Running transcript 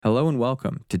Hello and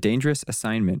welcome to Dangerous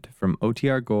Assignment from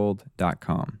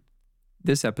OTRGold.com.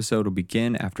 This episode will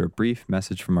begin after a brief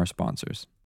message from our sponsors.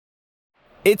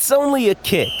 It's only a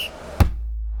kick,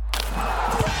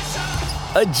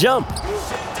 a jump,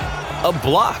 a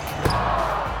block.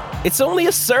 It's only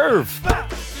a serve.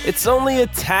 It's only a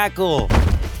tackle,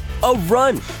 a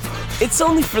run. It's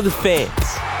only for the fans.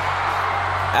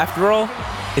 After all,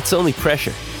 it's only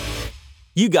pressure.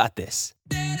 You got this.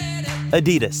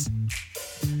 Adidas.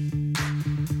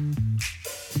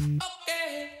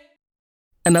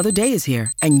 Another day is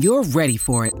here, and you're ready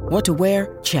for it. What to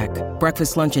wear? Check.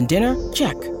 Breakfast, lunch, and dinner?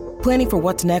 Check. Planning for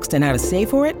what's next and how to save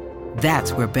for it?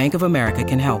 That's where Bank of America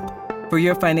can help. For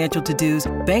your financial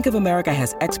to-dos, Bank of America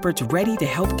has experts ready to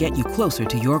help get you closer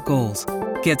to your goals.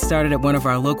 Get started at one of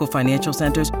our local financial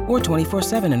centers or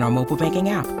 24/7 in our mobile banking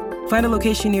app. Find a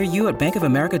location near you at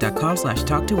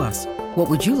bankofamerica.com/talktous. What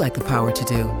would you like the power to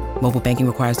do? Mobile banking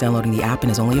requires downloading the app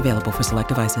and is only available for select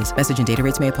devices. Message and data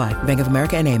rates may apply. Bank of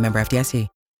America N.A., member FDIC.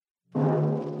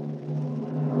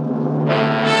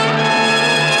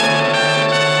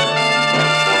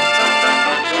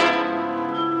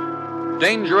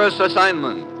 Dangerous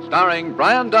Assignment, starring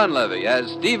Brian Donlevy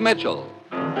as Steve Mitchell.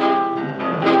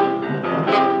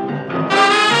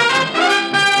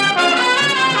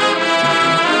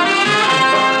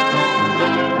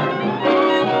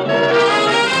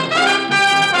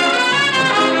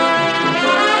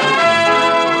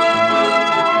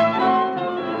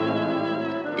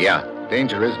 Yeah,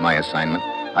 danger is my assignment.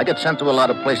 I get sent to a lot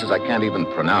of places I can't even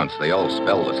pronounce. They all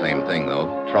spell the same thing, though.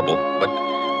 Trouble. But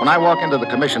when I walk into the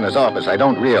commissioner's office, I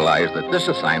don't realize that this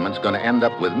assignment's going to end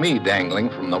up with me dangling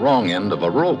from the wrong end of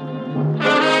a rope.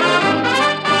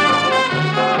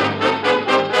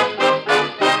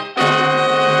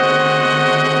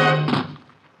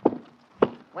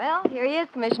 Well, here he is,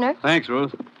 Commissioner. Thanks,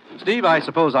 Ruth. Steve, I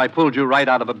suppose I pulled you right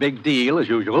out of a big deal, as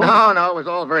usual. No, it was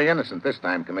all very innocent this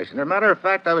time, Commissioner. Matter of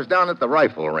fact, I was down at the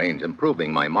rifle range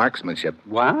improving my marksmanship.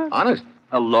 What? Honest.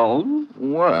 Alone?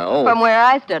 Well... From where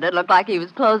I stood, it looked like he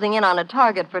was closing in on a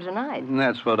target for tonight.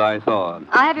 That's what I thought.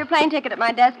 I'll have your plane ticket at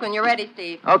my desk when you're ready,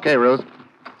 Steve. Okay, Ruth.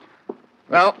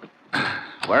 Well,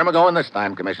 where am I going this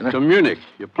time, Commissioner? To Munich.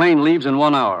 Your plane leaves in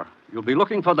 1 hour. You'll be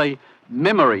looking for the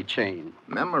memory chain.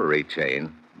 Memory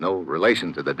chain? No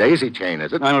relation to the daisy chain,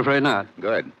 is it? I'm afraid not.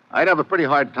 Good. I'd have a pretty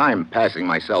hard time passing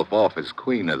myself off as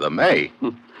Queen of the May.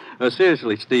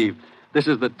 Seriously, Steve, this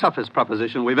is the toughest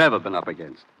proposition we've ever been up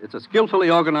against. It's a skillfully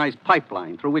organized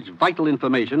pipeline through which vital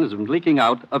information is leaking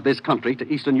out of this country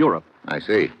to Eastern Europe. I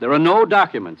see. There are no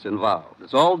documents involved.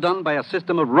 It's all done by a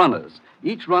system of runners.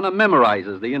 Each runner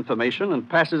memorizes the information and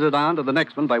passes it on to the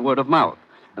next one by word of mouth.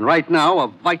 And right now, a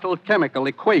vital chemical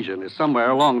equation is somewhere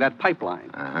along that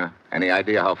pipeline. Uh-huh. Any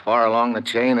idea how far along the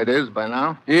chain it is by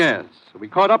now? Yes. We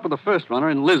caught up with the first runner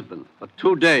in Lisbon, but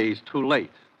 2 days too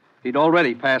late. He'd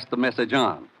already passed the message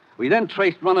on. We then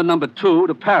traced runner number 2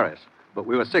 to Paris, but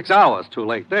we were 6 hours too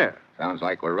late there. Sounds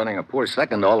like we're running a poor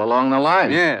second all along the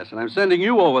line. Yes, and I'm sending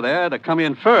you over there to come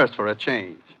in first for a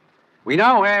change. We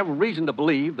now have reason to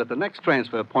believe that the next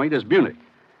transfer point is Munich.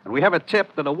 And we have a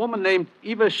tip that a woman named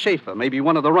Eva Schaefer may be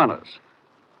one of the runners.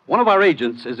 One of our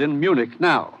agents is in Munich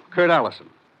now, Kurt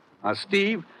Allison. Now,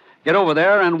 Steve, get over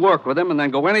there and work with him and then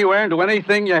go anywhere and do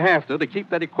anything you have to keep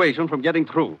that equation from getting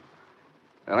through.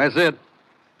 Well, that's it.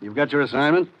 You've got your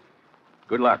assignment.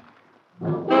 Good luck.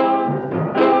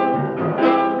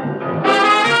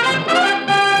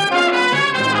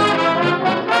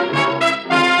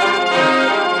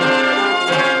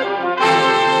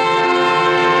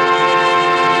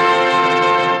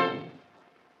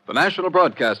 The National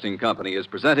Broadcasting Company is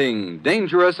presenting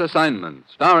Dangerous Assignment,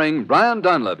 starring Brian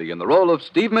Donlevy in the role of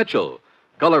Steve Mitchell,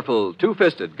 colorful,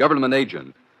 two-fisted government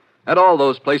agent. At all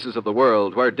those places of the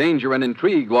world where danger and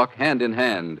intrigue walk hand in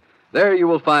hand, there you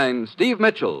will find Steve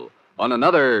Mitchell on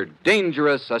another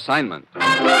Dangerous Assignment.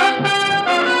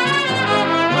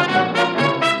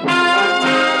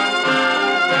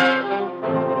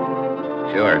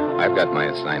 Sure, I've got my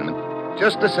assignment.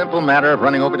 Just a simple matter of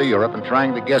running over to Europe and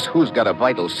trying to guess who's got a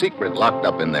vital secret locked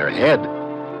up in their head.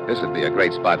 This would be a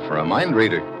great spot for a mind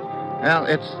reader. Well,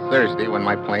 it's Thursday when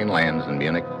my plane lands in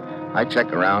Munich. I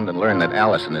check around and learn that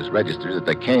Allison is registered at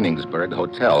the Königsberg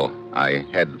Hotel. I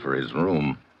head for his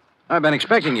room. I've been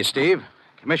expecting you, Steve.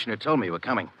 Commissioner told me you were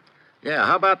coming. Yeah,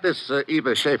 how about this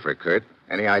Eva Schaefer, Kurt?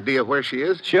 Any idea where she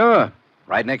is? Sure.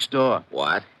 Right next door.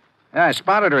 What? Yeah, I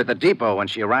spotted her at the depot when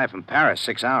she arrived from Paris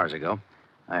 6 hours ago.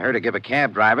 I heard her give a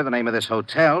cab driver the name of this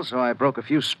hotel, so I broke a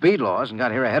few speed laws and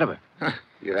got here ahead of her.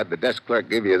 You had the desk clerk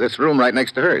give you this room right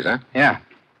next to hers, huh? Yeah.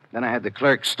 Then I had the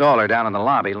clerk stall her down in the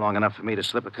lobby long enough for me to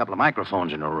slip a couple of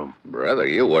microphones in her room. Brother,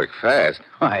 you work fast.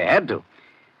 I had to.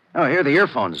 Oh, here are the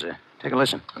earphones. Take a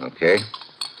listen. Okay.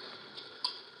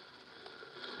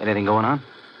 Anything going on?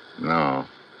 No.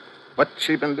 What's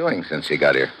she been doing since she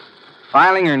got here?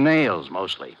 Filing her nails,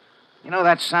 mostly. You know,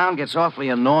 that sound gets awfully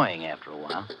annoying after a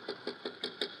while.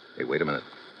 Hey, wait a minute.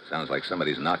 Sounds like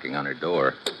somebody's knocking on her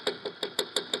door.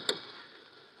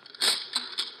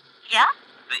 Yeah?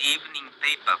 The evening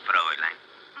paper, Fräulein.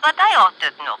 But I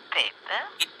ordered no paper.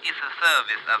 It is a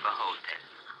service of a hotel.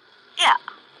 Yeah,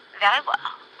 very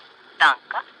well.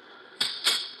 Danke.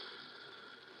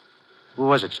 Who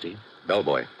was it, Steve?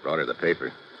 Bellboy brought her the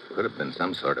paper. Could have been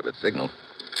some sort of a signal.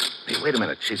 Hey, wait a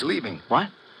minute. She's leaving. What?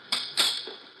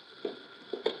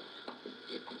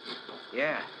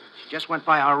 Yeah, she just went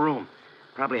by our room.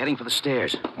 Probably heading for the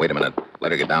stairs. Wait a minute.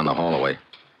 Let her get down the hallway.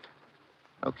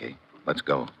 Okay, let's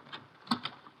go.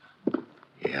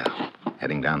 Yeah,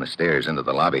 heading down the stairs into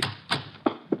the lobby.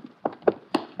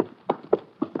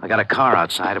 I got a car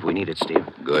outside if we need it, Steve.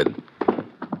 Good.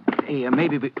 Hey,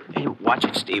 maybe we... Hey, watch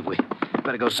it, Steve. We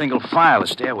better go single file. The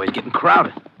stairway's getting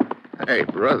crowded. Hey,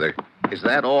 brother, is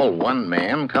that all one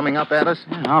man coming up at us?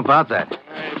 Yeah, how about that?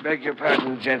 I beg your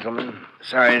pardon, gentlemen.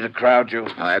 Sorry to crowd you.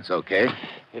 Oh, that's okay.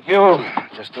 If you'll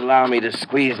just allow me to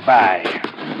squeeze by.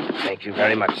 Thank you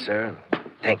very much, sir.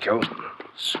 Thank you.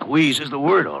 Squeeze is the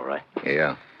word, all right.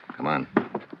 Yeah, come on.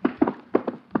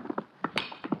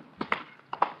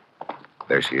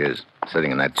 There she is,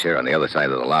 sitting in that chair on the other side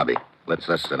of the lobby. Let's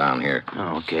just sit down here.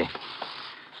 Oh, okay.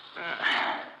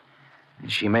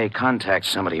 She may contact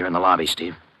somebody here in the lobby,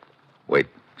 Steve. Wait,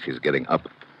 she's getting up.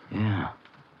 Yeah.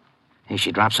 Hey,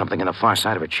 she dropped something in the far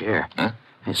side of her chair. Huh?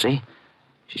 You see?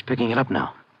 She's picking it up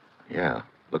now. Yeah,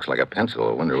 looks like a pencil.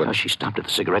 I wonder what... Oh, she stopped at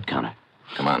the cigarette counter.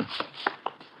 Come on.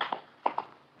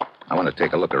 I want to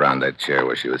take a look around that chair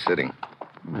where she was sitting.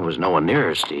 There was no one near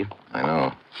her, Steve. I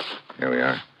know. Here we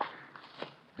are.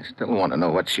 I still want to know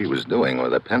what she was doing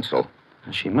with a pencil.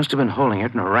 She must have been holding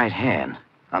it in her right hand.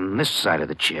 On this side of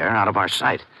the chair, out of our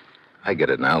sight. I get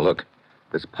it now. Look.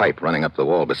 This pipe running up the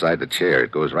wall beside the chair.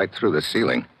 It goes right through the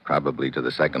ceiling, probably to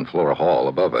the second floor hall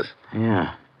above us.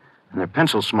 Yeah. And there are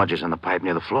pencil smudges on the pipe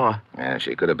near the floor. Yeah,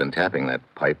 she could have been tapping that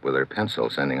pipe with her pencil,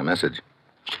 sending a message.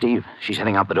 Steve, she's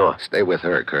heading out the door. Stay with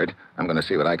her, Kurt. I'm going to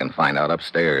see what I can find out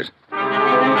upstairs.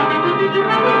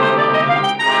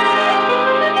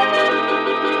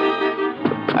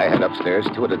 I head upstairs,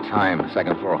 2 at a time. The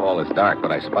second floor hall is dark,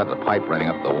 but I spot the pipe running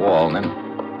up the wall, and then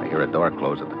I hear a door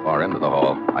close at the far end of the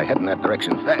hall. I head in that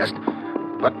direction fast,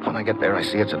 but when I get there, I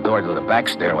see it's a door to the back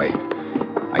stairway.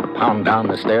 I pound down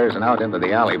the stairs and out into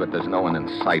the alley, but there's no one in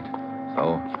sight.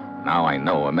 So now I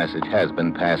know a message has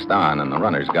been passed on, and the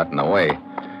runner's gotten away.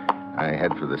 I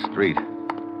head for the street.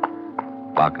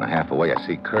 Block and a half away, I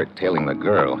see Kurt tailing the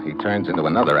girl. He turns into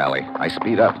another alley. I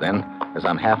speed up then, as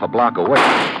I'm half a block away.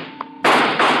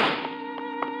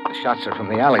 The shots are from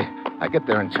the alley. I get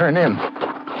there and turn in.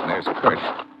 And there's Kurt,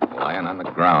 lying on the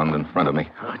ground in front of me.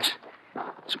 Oh,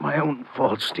 it's my own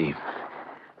fault, Steve.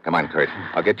 Come on, Kurt.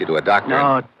 I'll get you to a doctor.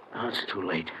 No, it's too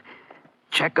late.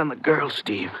 Check on the girl,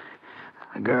 Steve.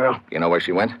 The girl. You know where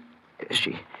she went?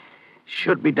 She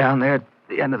should be down there at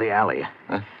the end of the alley.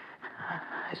 Huh?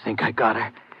 I think I got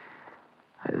her.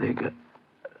 I think...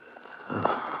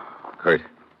 Kurt.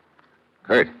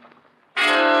 Kurt.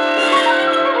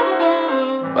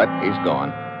 But he's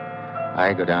gone.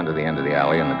 I go down to the end of the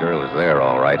alley, and the girl is there,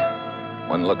 all right.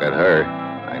 One look at her,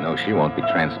 I know she won't be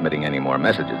transmitting any more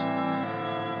messages.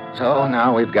 So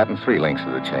now we've gotten 3 links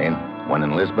to the chain. One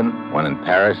in Lisbon, one in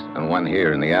Paris, and one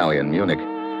here in the alley in Munich.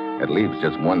 It leaves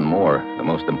just one more, the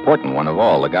most important one of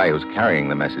all, the guy who's carrying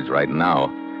the message right now.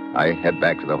 I head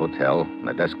back to the hotel, and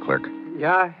the desk clerk.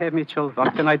 Yeah, Herr Mitchell,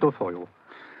 what can I do for you?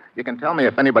 You can tell me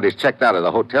if anybody's checked out of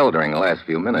the hotel during the last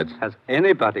few minutes. Has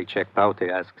anybody checked out, he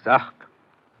asks.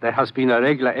 There has been a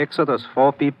regular exodus,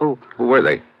 4 people. Who were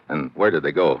they? And where did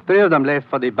they go? 3 of them left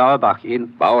for the Bauerbach Inn.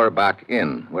 Bauerbach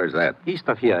Inn. Where's that? East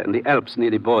of here, in the Alps,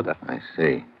 near the border. I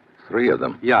see. 3 of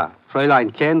them. Yeah.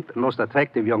 Fräulein Kent, a most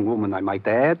attractive young woman, I might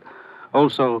add.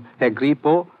 Also, Herr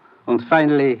Grippo. And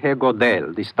finally, Herr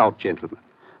Godel, the stout gentleman.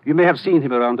 You may have seen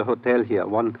him around the hotel here.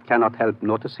 One cannot help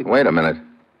noticing. Wait a minute.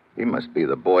 He must be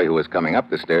the boy who was coming up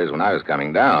the stairs when I was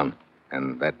coming down.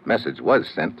 And that message was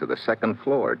sent to the second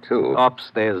floor, too.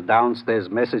 Upstairs, downstairs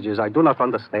messages. I do not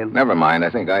understand. Never mind. I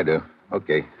think I do.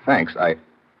 Okay, thanks.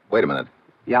 Wait a minute.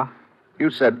 Yeah? You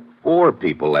said 4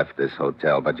 people left this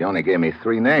hotel, but you only gave me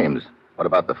 3 names. What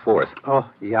about the 4th? Oh,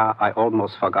 yeah, I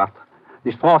almost forgot.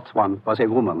 The 4th one was a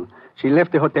woman. She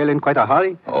left the hotel in quite a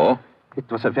hurry. Oh? It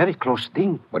was a very close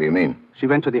thing. What do you mean? She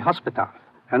went to the hospital.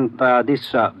 And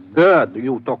this bird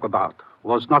you talk about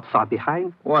was not far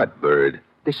behind? What bird?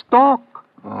 The stork.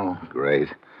 Oh, great.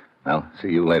 Well,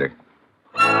 see you later.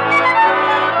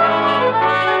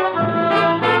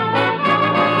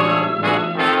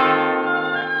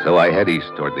 So I head east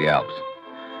toward the Alps.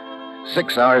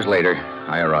 6 hours later,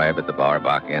 I arrive at the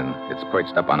Bauerbach Inn. It's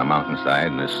perched up on a mountainside,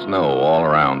 and there's snow all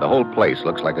around. The whole place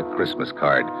looks like a Christmas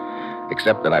card,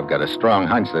 except that I've got a strong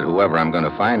hunch that whoever I'm going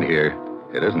to find here,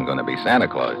 it isn't going to be Santa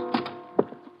Claus.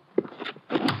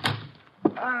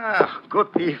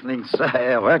 Good evening,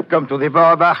 sir. Welcome to the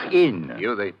Bauerbach Inn.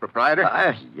 You the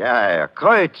proprietor? Yeah,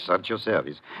 Kreutz at your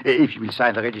service. If you will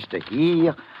sign the register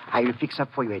here, I will fix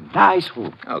up for you a nice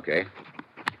room. Okay.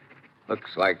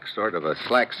 Looks like sort of a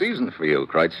slack season for you,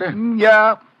 Kreutzer.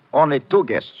 Yeah, only 2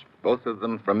 guests. Both of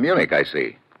them from Munich, I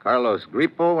see. Carlos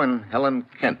Grippo and Helen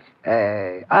Kent.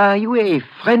 Are you a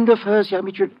friend of hers, Herr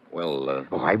Mitchell? Well,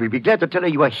 I will be glad to tell her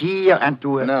you are here and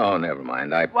to... No, never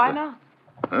mind. Why not?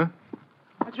 Huh?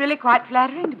 It's really quite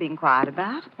flattering to be inquired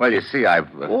about. Well, you see, I've...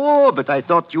 Oh, but I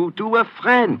thought you two were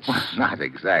friends. Not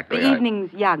exactly. The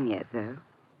evening's young yet, though.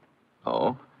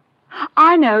 Oh?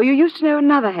 I know. You used to know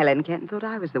another Helen Kent and thought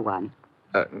I was the one.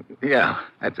 Yeah,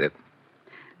 that's it.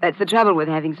 That's the trouble with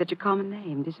having such a common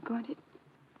name. Disappointed?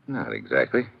 Not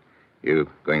exactly. You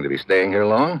going to be staying here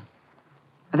long?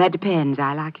 Well, that depends.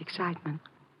 I like excitement.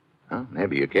 Well,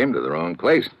 maybe you came to the wrong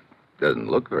place. Doesn't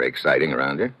look very exciting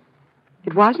around here.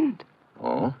 It wasn't.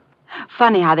 Oh?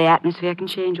 Funny how the atmosphere can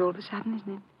change all of a sudden,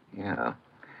 isn't it? Yeah.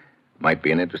 Might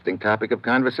be an interesting topic of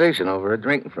conversation over a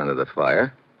drink in front of the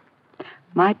fire.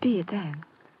 Might be at that.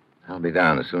 I'll be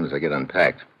down as soon as I get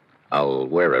unpacked. I'll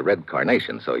wear a red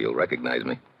carnation so you'll recognize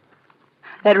me.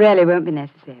 That really won't be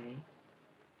necessary.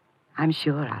 I'm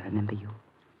sure I'll remember you.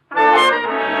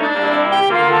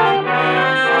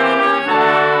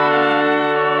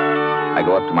 I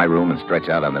go up to my room and stretch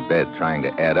out on the bed, trying to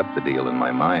add up the deal in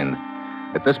my mind.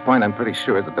 At this point, I'm pretty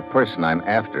sure that the person I'm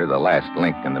after, the last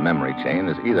link in the memory chain,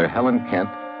 is either Helen Kent,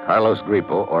 Carlos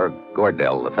Grippo, or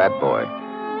Gordell, the fat boy.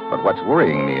 But what's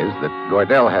worrying me is that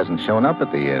Gordell hasn't shown up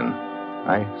at the inn.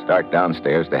 I start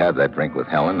downstairs to have that drink with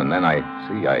Helen, and then I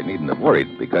see I needn't have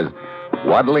worried, because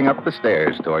waddling up the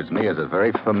stairs towards me is a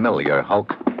very familiar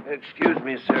hulk. Excuse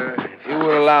me, sir. If you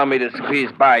will allow me to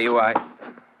squeeze by you,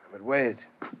 But wait.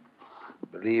 I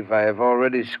believe I have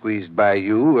already squeezed by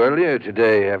you earlier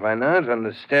today, have I not? On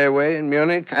the stairway in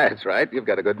Munich? That's right. You've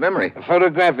got a good memory. A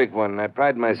photographic one. I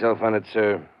pride myself on it,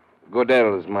 sir.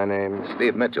 Gordell is my name.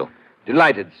 Steve Mitchell.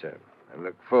 Delighted, sir. I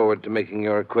look forward to making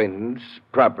your acquaintance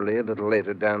properly a little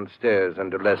later downstairs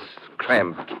under less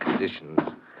cramped conditions.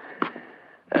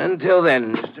 Until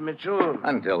then, Mr. Mitchell.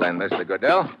 Until then, Mr.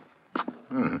 Gordell.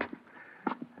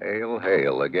 Hail,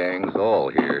 hail. The gang's all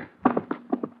here.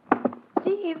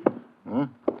 Steve.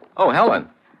 Oh, Helen.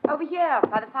 Over here,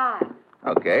 by the fire.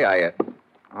 Okay,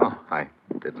 I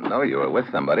didn't know you were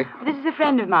with somebody. This is a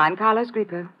friend of mine, Carlos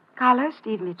Grippo. Carlos,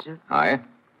 Steve Mitchell. Hi.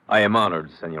 I am honored,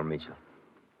 Senor Mitchell.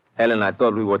 Helen, I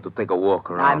thought we were to take a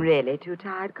walk around. I'm really too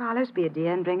tired. Carlos, be a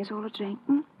dear and bring us all a drink.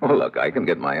 Well, look, I can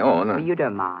get my own. Well, you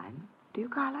don't mind. Do you,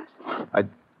 Carlos?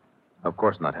 Of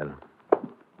course not, Helen.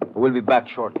 We'll be back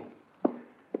shortly.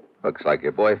 Looks like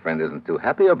your boyfriend isn't too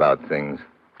happy about things.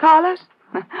 Carlos?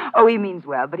 Oh, he means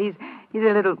well, but he's a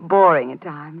little boring at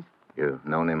times. You've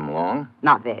known him long?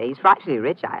 Not very. He's frightfully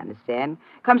rich, I understand.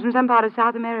 Comes from some part of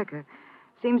South America.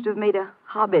 Seems to have made a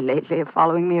hobby lately of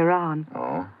following me around.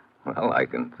 Oh, well, I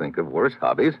can think of worse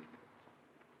hobbies.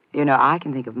 You know, I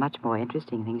can think of much more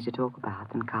interesting things to talk about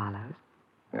than Carlos.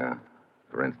 Yeah,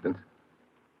 for instance?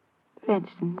 For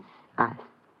instance, us.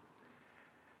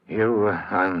 You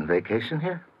on vacation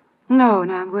here? No,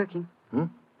 I'm working.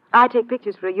 I take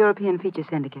pictures for a European feature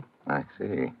syndicate. I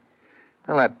see.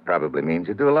 Well, that probably means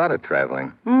you do a lot of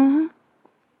traveling. Mm-hmm.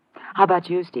 How about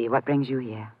you, Steve? What brings you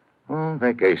here?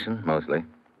 Vacation, mostly.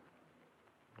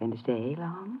 Going to stay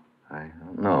long? I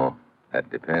don't know. That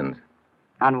depends.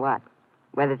 On what?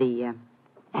 Whether the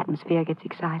atmosphere gets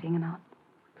exciting or not?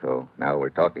 So now we're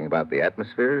talking about the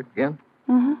atmosphere again?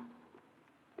 Mm-hmm.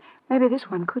 Maybe this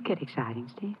one could get exciting,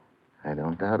 Steve. I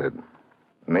don't doubt it.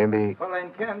 Maybe...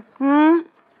 Fräulein Kent.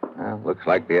 Well, looks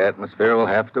like the atmosphere will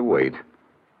have to wait.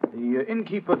 The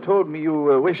innkeeper told me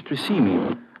you wished to see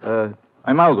me.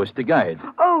 I'm August, the guide.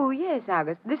 Oh, yes,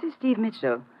 August. This is Steve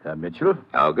Mitchell. Mitchell?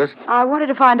 August? I wanted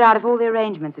to find out if all the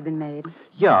arrangements had been made.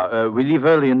 Yeah, we leave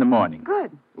early in the morning.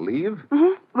 Good. Leave?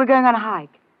 Mm-hmm. We're going on a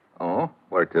hike. Oh,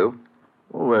 where to?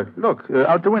 Oh, look,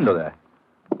 out the window there.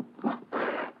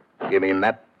 You mean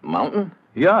that mountain?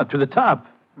 Yeah, to the top.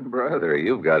 Brother,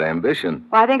 you've got ambition.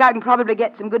 Well, I think I can probably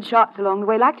get some good shots along the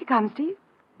way. Like to come, Steve?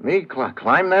 Me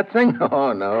climb that thing?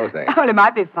 Oh, no, thanks. Well, it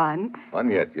might be fun. Fun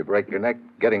yet. You break your neck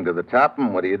getting to the top,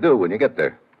 and what do you do when you get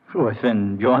there? Well,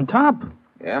 then you're on top.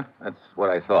 Yeah, that's what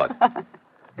I thought.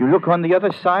 You look on the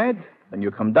other side, and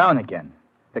you come down again.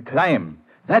 The climb,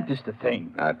 that is the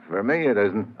thing. Not for me, it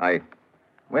isn't.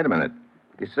 Wait a minute.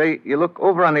 You say you look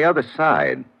over on the other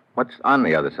side. What's on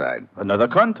the other side? Another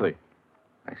country.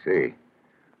 I see.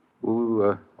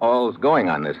 Who all's going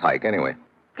on this hike, anyway?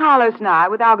 Carlos and I,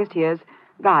 with August here as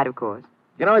guide, of course.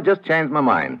 You know, I just changed my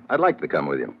mind. I'd like to come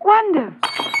with you. Wonderful.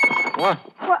 What?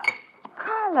 What?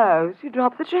 Carlos, you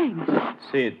dropped the chain.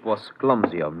 See, it was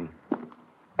clumsy of me.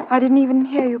 I didn't even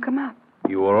hear you come up.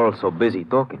 You were all so busy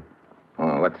talking.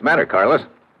 Oh, what's the matter, Carlos?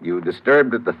 You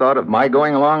disturbed at the thought of my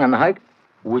going along on the hike?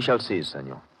 We shall see,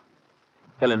 senor.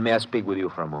 Helen, may I speak with you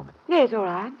for a moment? Yes, all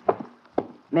right.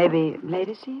 Maybe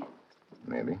later, see?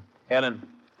 Maybe. Helen.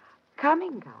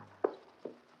 Coming, Carlos.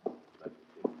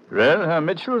 Well,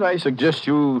 Mitchell, I suggest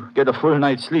you get a full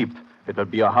night's sleep. It'll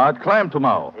be a hard climb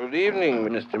tomorrow. Good evening,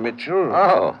 Mr. Mitchell.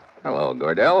 Oh, hello,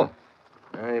 Gordell.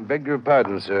 I beg your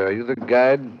pardon, sir. Are you the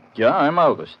guide? Yeah, I'm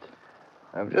August.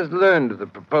 I've just learned of the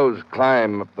proposed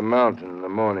climb up the mountain in the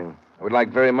morning. I would like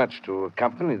very much to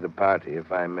accompany the party,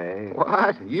 if I may.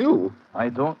 What? You? I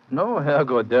don't know, Herr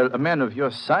Gordell. A man of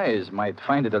your size might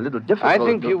find it a little difficult. I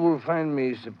think you will find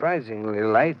me surprisingly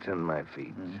light on my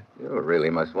feet. You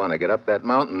really must want to get up that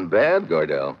mountain bad,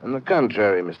 Gordell. On the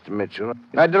contrary, Mr. Mitchell,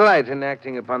 I delight in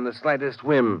acting upon the slightest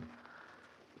whim.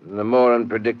 The more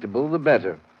unpredictable, the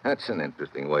better. That's an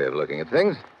interesting way of looking at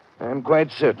things. I'm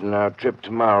quite certain our trip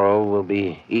tomorrow will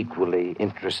be equally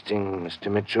interesting,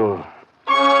 Mr. Mitchell.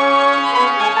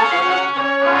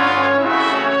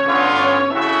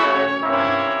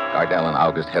 Gardell and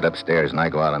August head upstairs, and I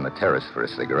go out on the terrace for a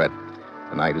cigarette.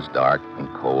 The night is dark and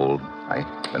cold. I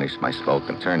finish my smoke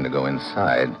and turn to go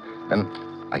inside. Then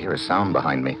I hear a sound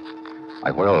behind me. I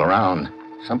whirl around.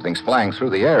 Something's flying through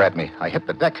the air at me. I hit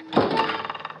the deck.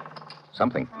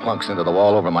 Something plunks into the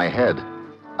wall over my head.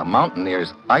 A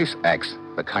mountaineer's ice axe,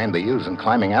 the kind they use in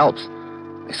climbing Alps.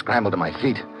 I scramble to my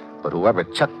feet, but whoever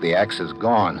chucked the axe is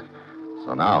gone.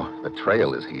 So now the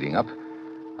trail is heating up.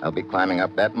 I'll be climbing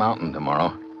up that mountain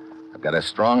tomorrow. I've got a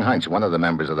strong hunch one of the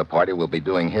members of the party will be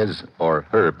doing his or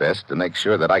her best to make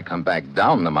sure that I come back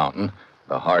down the mountain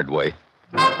the hard way.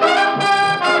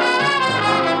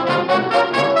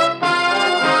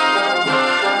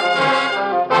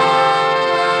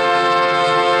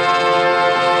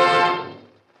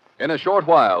 In a short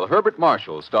while, Herbert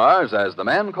Marshall stars as the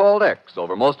man called X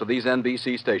over most of these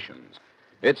NBC stations.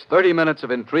 It's 30 minutes of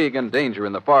intrigue and danger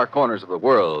in the far corners of the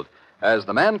world as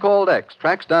the man called X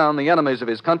tracks down the enemies of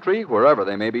his country wherever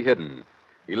they may be hidden.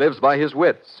 He lives by his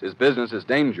wits. His business is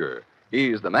danger.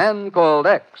 He's the man called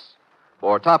X.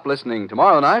 For top listening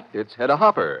tomorrow night, it's Hedda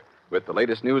Hopper with the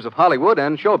latest news of Hollywood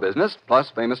and show business,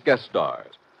 plus famous guest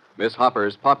stars. Miss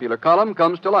Hopper's popular column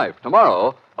comes to life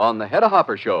tomorrow on The Hedda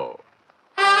Hopper Show.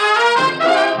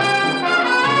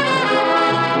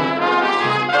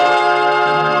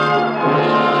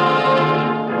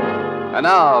 And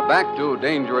now, back to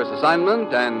Dangerous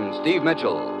Assignment and Steve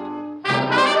Mitchell.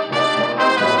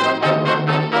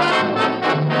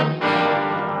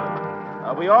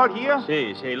 Are we all here?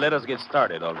 See, let us get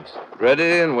started, August.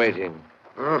 Ready and waiting.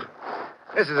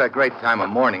 This is a great time of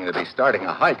morning to be starting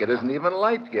a hike. It isn't even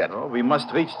light yet. Oh, we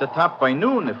must reach the top by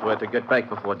noon if we're to get back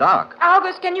before dark.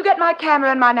 August, can you get my camera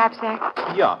and my knapsack?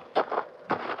 Yeah.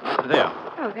 There.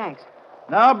 Oh, thanks.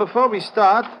 Now, before we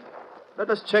start, let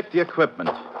us check the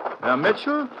equipment.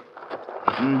 Mitchell?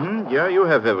 Yeah, you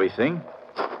have everything.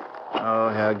 Oh,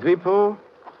 Herr Grippo?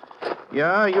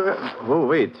 Yeah, you have... Oh,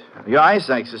 wait. Your ice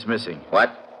axe is missing.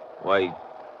 What? Why,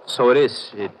 so it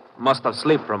is. It must have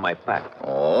slipped from my pack.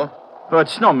 Oh? But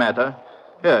it's no matter.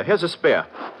 Here's a spare.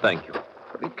 Thank you.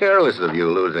 Pretty careless of you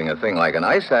losing a thing like an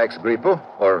ice axe, Grippo.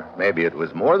 Or maybe it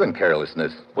was more than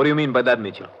carelessness. What do you mean by that,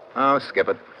 Mitchell? Oh, skip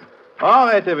it. All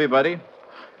right, everybody.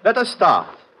 Let us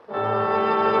start.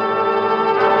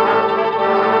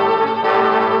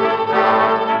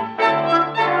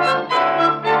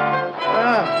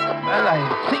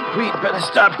 I think we'd better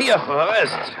stop here for a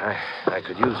rest. I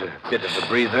could use a bit of a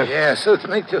breather. Yeah, suits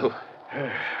me, too.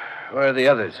 Where are the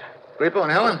others? Grippo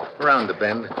and Helen, around the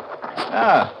bend.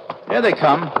 Here they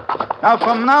come. Now,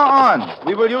 from now on,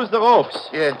 we will use the ropes.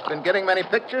 You been getting many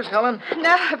pictures, Helen?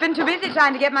 No, I've been too busy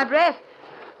trying to get my breath.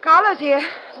 Carlos here.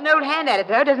 He's an old hand at it,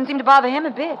 though. Doesn't seem to bother him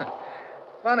a bit.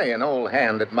 Funny, an old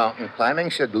hand at mountain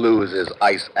climbing should lose his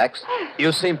ice axe.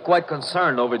 You seem quite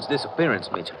concerned over its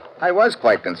disappearance, Mitchell. I was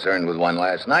quite concerned with one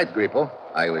last night, Grippo.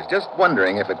 I was just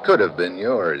wondering if it could have been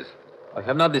yours. I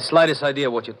have not the slightest idea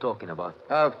what you're talking about.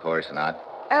 Of course not.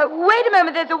 Wait a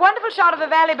moment. There's a wonderful shot of the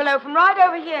valley below from right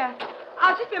over here.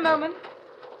 I'll just be a moment.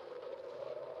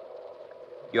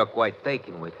 You're quite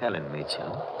taken with Helen,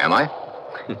 Mitchell. Am I?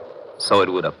 So it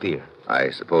would appear. I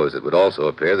suppose it would also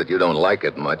appear that you don't like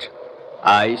it much.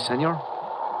 Aye, senor.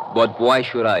 But why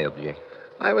should I object?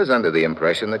 I was under the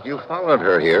impression that you followed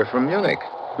her here from Munich.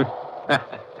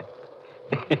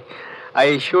 I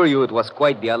assure you it was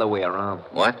quite the other way around.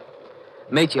 What?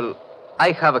 Mitchell,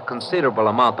 I have a considerable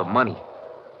amount of money.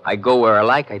 I go where I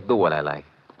like, I do what I like.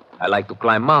 I like to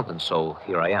climb mountains, so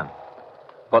here I am.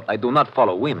 But I do not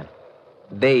follow women.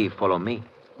 They follow me.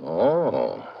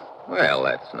 Oh. Well,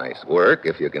 that's nice work,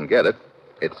 if you can get it.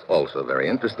 It's also very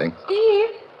interesting. Steve?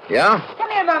 Yeah? Come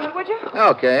here a moment, would you?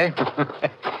 Okay.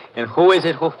 And who is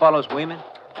it who follows women?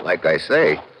 Like I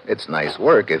say, it's nice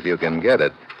work if you can get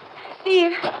it.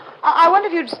 Steve, I wonder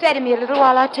if you'd stay to me a little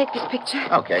while I take this picture.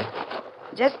 Okay.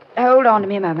 Just hold on to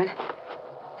me a moment.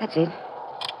 That's it.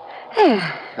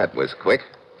 There. That was quick.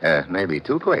 Maybe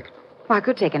too quick. Well, I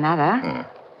could take another.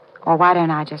 Or why don't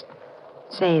I just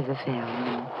save the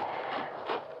film?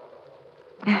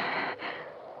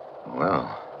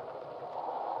 Well,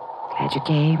 Glad you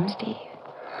came, Steve.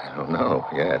 I don't know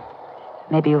yet.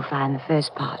 Maybe you'll find the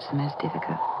first part's the most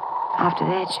difficult. After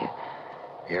that,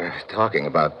 You're talking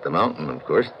about the mountain, of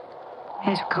course.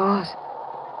 Yes, of course.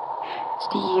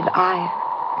 Steve,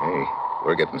 Hey,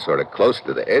 we're getting sort of close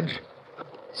to the edge.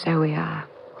 So we are.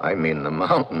 I mean the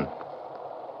mountain.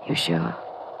 You sure?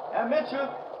 Mitchell,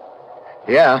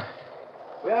 Yeah.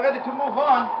 we are ready to move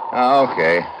on.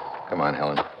 Okay. Come on,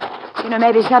 Helen. You know,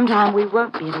 maybe sometime we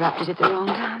won't be interrupted at the wrong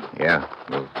time. Yeah,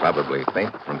 we'll probably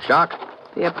faint from shock.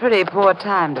 Be a pretty poor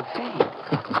time to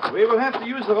faint. We will have to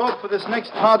use the rope for this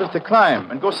next part of the climb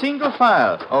and go single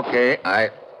file. Okay,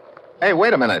 Hey,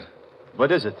 wait a minute.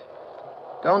 What is it?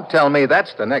 Don't tell me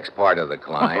that's the next part of the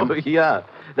climb. Oh, yeah.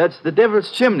 That's the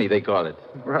Devil's Chimney, they call it.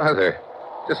 Brother,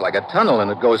 just like a tunnel and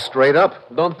it goes straight up.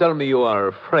 Don't tell me you are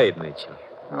afraid, Mitchell.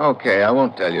 Okay, I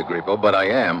won't tell you, Grippo, but I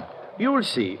am. You will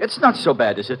see. It's not so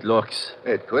bad as it looks.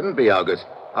 It couldn't be, August.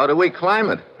 How do we climb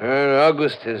it?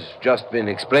 August has just been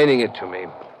explaining it to me.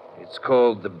 It's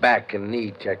called the back and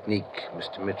knee technique,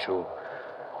 Mr. Mitchell.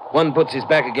 One puts his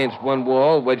back against one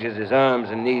wall, wedges his arms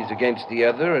and knees against the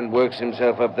other, and works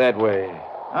himself up that way.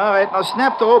 All right, now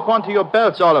snap the rope onto your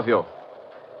belts, all of you.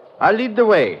 I'll lead the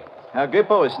way. Herr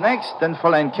Grippo is next, then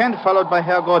Fräulein Kent, followed by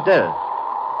Herr Gordell.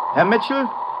 Herr Mitchell,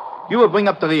 you will bring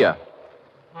up the rear.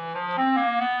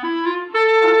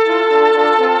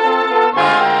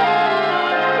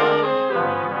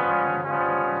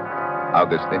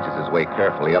 August inches his way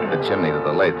carefully up the chimney to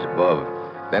the ledge above.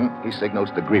 Then he signals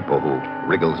to Grippo, who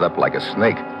wriggles up like a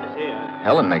snake.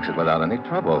 Helen makes it without any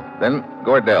trouble. Then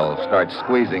Gordell starts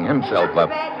squeezing himself up.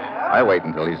 I wait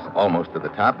until he's almost to the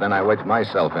top, then I wedge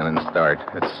myself in and start.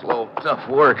 It's slow, tough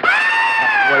work.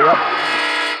 Halfway up.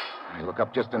 I look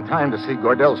up just in time to see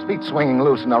Gordell's feet swinging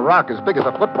loose and a rock as big as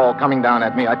a football coming down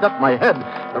at me. I duck my head.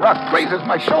 The rock grazes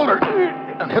my shoulder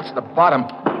and hits the bottom.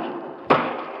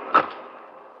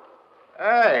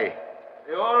 Hey.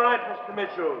 You all right, Mr.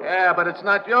 Mitchell? Yeah, but it's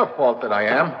not your fault that I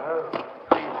am.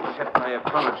 Please accept my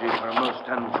apology for a most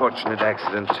unfortunate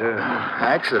accident, sir.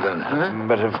 Accident, huh?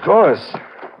 But of course.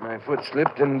 My foot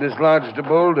slipped and dislodged a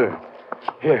boulder.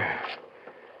 Here,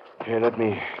 let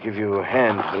me give you a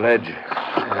hand to the ledge.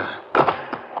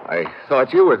 I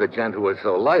thought you were the gent who was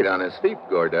so light on his feet,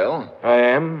 Gordell. I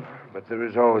am, but there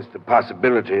is always the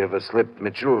possibility of a slip,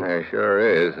 Mitchell. There sure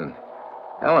is. And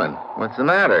Helen, what's the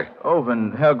matter? Oh,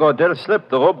 when Herr Gordell slipped,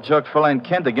 the rope jerked Fräulein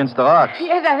Kent against the rocks.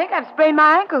 Yes, I think I've sprained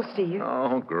my ankle, Steve.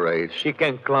 Oh, great. She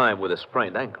can climb with a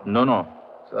sprained ankle. No.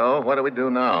 So, what do we do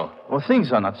now? Well,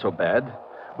 things are not so bad.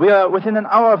 We are within an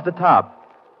hour of the top.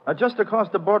 Just across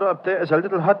the border up there is a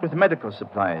little hut with medical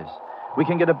supplies. We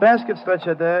can get a basket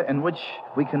stretcher there in which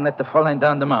we can let the Fräulein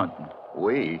down the mountain.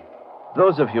 We?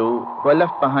 Those of you who are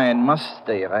left behind must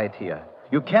stay right here.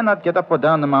 You cannot get up or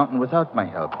down the mountain without my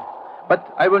help.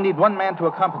 But I will need one man to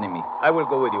accompany me. I will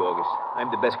go with you, August. I'm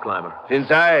the best climber.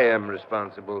 Since I am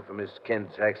responsible for Miss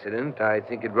Kent's accident, I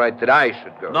think it right that I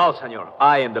should go. No, senor.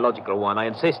 I am the logical one. I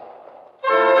insist.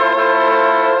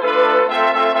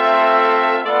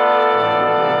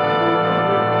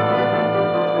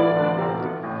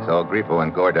 So Grippo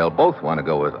and Gordell both want to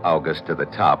go with August to the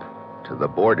top, to the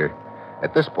border.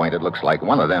 At this point, it looks like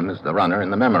one of them is the runner in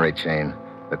the memory chain.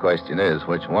 The question is,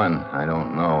 which one? I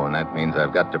don't know, and that means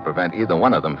I've got to prevent either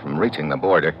one of them from reaching the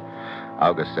border.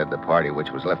 August said the party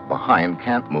which was left behind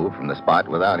can't move from the spot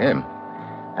without him.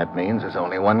 That means there's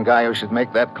only one guy who should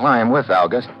make that climb with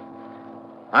August.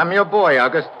 I'm your boy,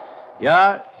 August.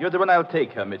 Yeah, you're the one I'll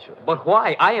take, Herr Mitchell. But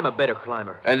why? I am a better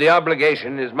climber. And the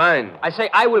obligation is mine. I say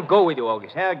I will go with you,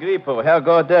 August. Herr Grippo, Herr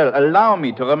Gordel, allow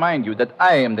me to remind you that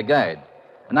I am the guide.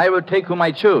 And I will take whom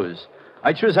I choose.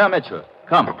 I choose Herr Mitchell.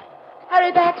 Come.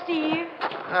 Hurry back, Steve.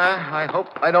 I hope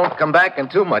I don't come back in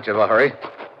too much of a hurry.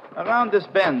 Around this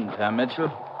bend, Herr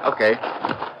Mitchell. Okay.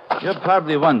 You're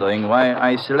probably wondering why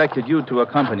I selected you to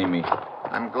accompany me.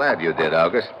 I'm glad you did,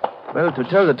 August. Well, to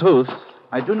tell the truth,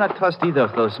 I do not trust either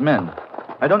of those men.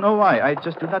 I don't know why. I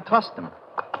just do not trust them.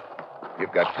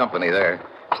 You've got company there.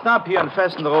 Stop here and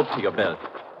fasten the rope to your belt.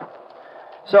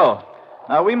 So,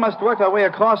 now we must work our way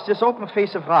across this open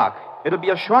face of rock. It'll be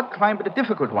a short climb, but a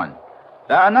difficult one.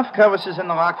 There are enough crevices in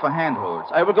the rock for handholds.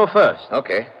 I will go first.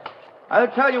 Okay. I'll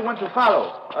tell you when to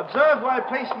follow. Observe where I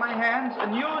place my hands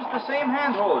and use the same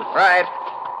handholds. Right.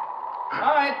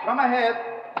 All right, come ahead.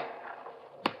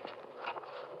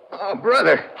 Oh,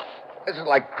 brother. This is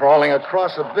like crawling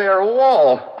across a bare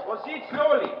wall. Proceed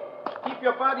slowly. Keep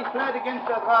your body flat against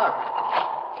that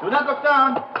rock. Do not look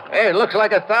down. Hey, it looks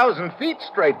like 1,000 feet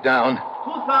straight down.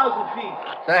 2,000 feet.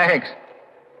 Thanks.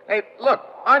 Hey, look,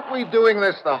 aren't we doing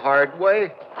this the hard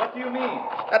way? What do you mean?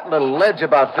 That little ledge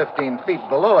about 15 feet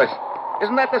below us.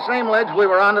 Isn't that the same ledge we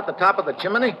were on at the top of the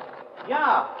chimney?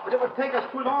 Yeah, but it would take us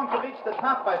too long to reach the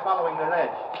top by following the ledge.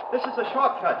 This is a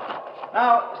shortcut.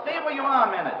 Now, stay where you are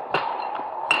a minute.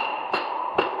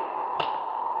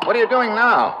 What are you doing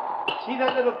now? See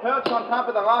that little perch on top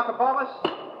of the rock above us?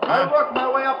 I'll work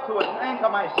my way up to it and anchor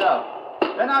myself.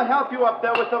 Then I'll help you up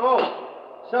there with the rope.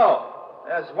 So,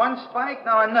 there's one spike,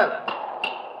 now another.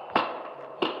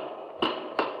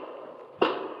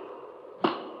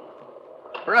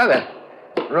 Brother,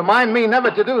 remind me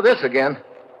never to do this again.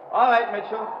 All right,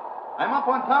 Mitchell. I'm up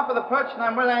on top of the perch and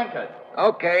I'm well anchored.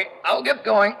 Okay, I'll get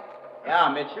going. Yeah,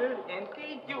 Mitchell.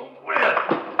 Indeed you will.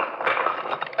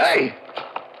 Hey,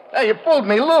 you pulled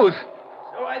me loose.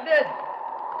 So I did.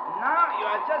 Now you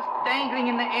are just dangling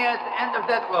in the air at the end of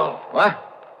that rope. What?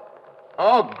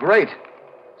 Oh, great.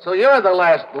 So you're the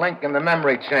last link in the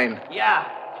memory chain. Yeah.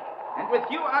 And with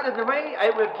you out of the way, I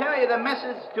will carry the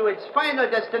message to its final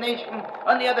destination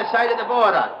on the other side of the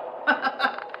border.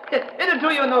 It'll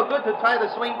do you no good to try to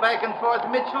swing back and forth,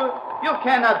 Mitchell. You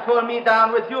cannot pull me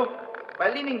down with you. By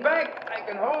leaning back, I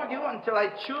can hold you until I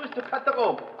choose to cut the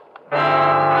rope.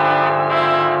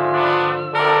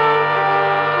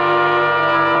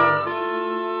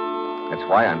 That's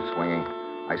why I'm swinging.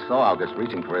 I saw August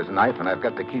reaching for his knife, and I've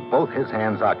got to keep both his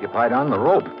hands occupied on the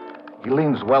rope. He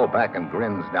leans well back and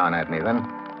grins down at me. Then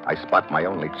I spot my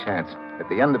only chance. At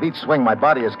the end of each swing, my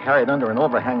body is carried under an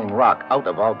overhanging rock out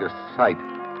of August's sight.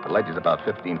 The ledge is about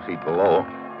 15 feet below.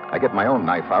 I get my own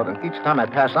knife out, and each time I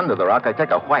pass under the rock, I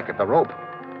take a whack at the rope.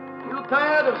 You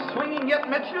tired of swinging yet,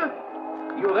 Mitchell?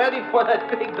 You ready for that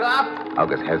big drop?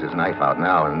 August has his knife out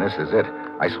now, and this is it.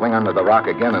 I swing under the rock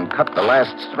again and cut the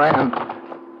last strand.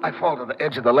 I fall to the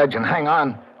edge of the ledge and hang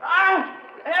on.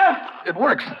 It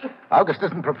works. August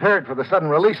isn't prepared for the sudden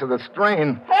release of the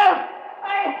strain.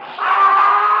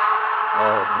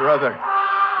 Oh, brother.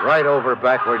 Right over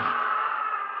backwards.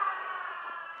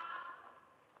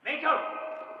 Mitchell!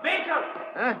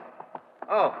 Huh?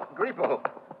 Oh, Grippo.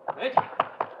 Mitchell?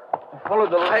 I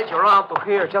followed the ledge around to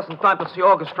here just in time to see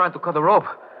August trying to cut the rope.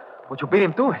 But you beat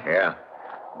him to it. Yeah.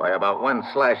 By about one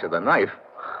slash of the knife.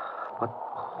 But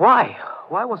why?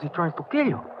 Why was he trying to kill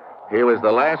you? He was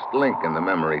the last link in the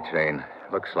memory chain.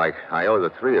 Looks like I owe the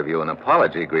three of you an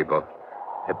apology, Grippo.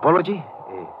 Apology?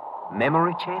 A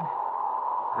memory chain?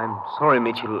 I'm sorry,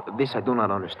 Mitchell. This I do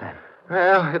not understand.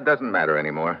 Well, it doesn't matter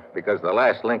anymore, because the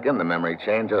last link in the memory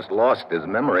chain just lost his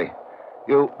memory.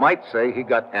 You might say he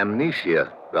got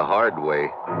amnesia the hard way.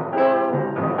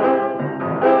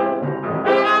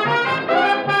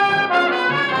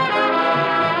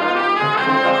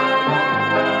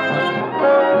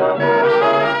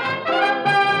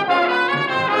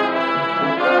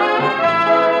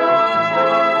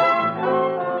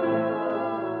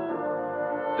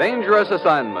 Dangerous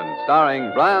Assignment,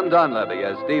 starring Brian Donlevy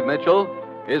as Steve Mitchell,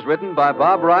 is written by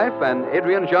Bob Reif and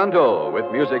Adrian Jondeau, with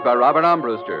music by Robert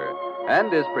Armbruster,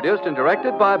 and is produced and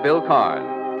directed by Bill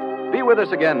Karn. Be with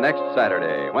us again next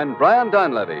Saturday when Brian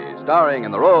Donlevy, starring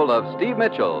in the role of Steve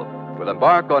Mitchell, will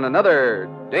embark on another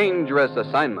dangerous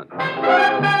assignment.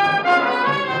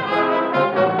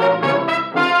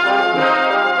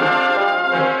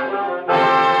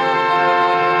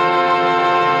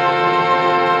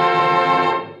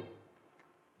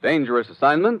 Dangerous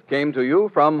Assignment came to you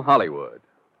from Hollywood.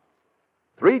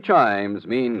 3 chimes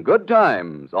mean good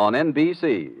times on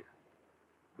NBC.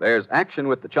 There's action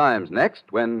with the chimes next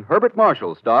when Herbert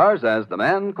Marshall stars as the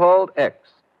man called X.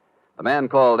 The man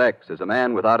called X is a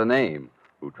man without a name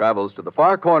who travels to the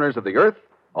far corners of the earth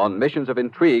on missions of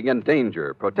intrigue and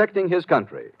danger, protecting his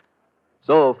country.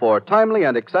 So, for timely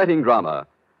and exciting drama,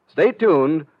 stay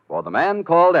tuned for The Man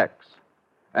Called X.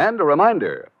 And a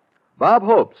reminder, Bob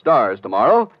Hope stars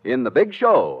tomorrow in The Big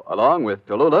Show, along with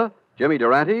Tallulah, Jimmy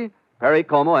Durante, Perry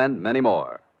Como, and many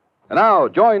more. And now,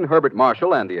 join Herbert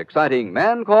Marshall and the exciting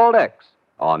Man Called X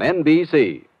on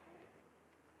NBC.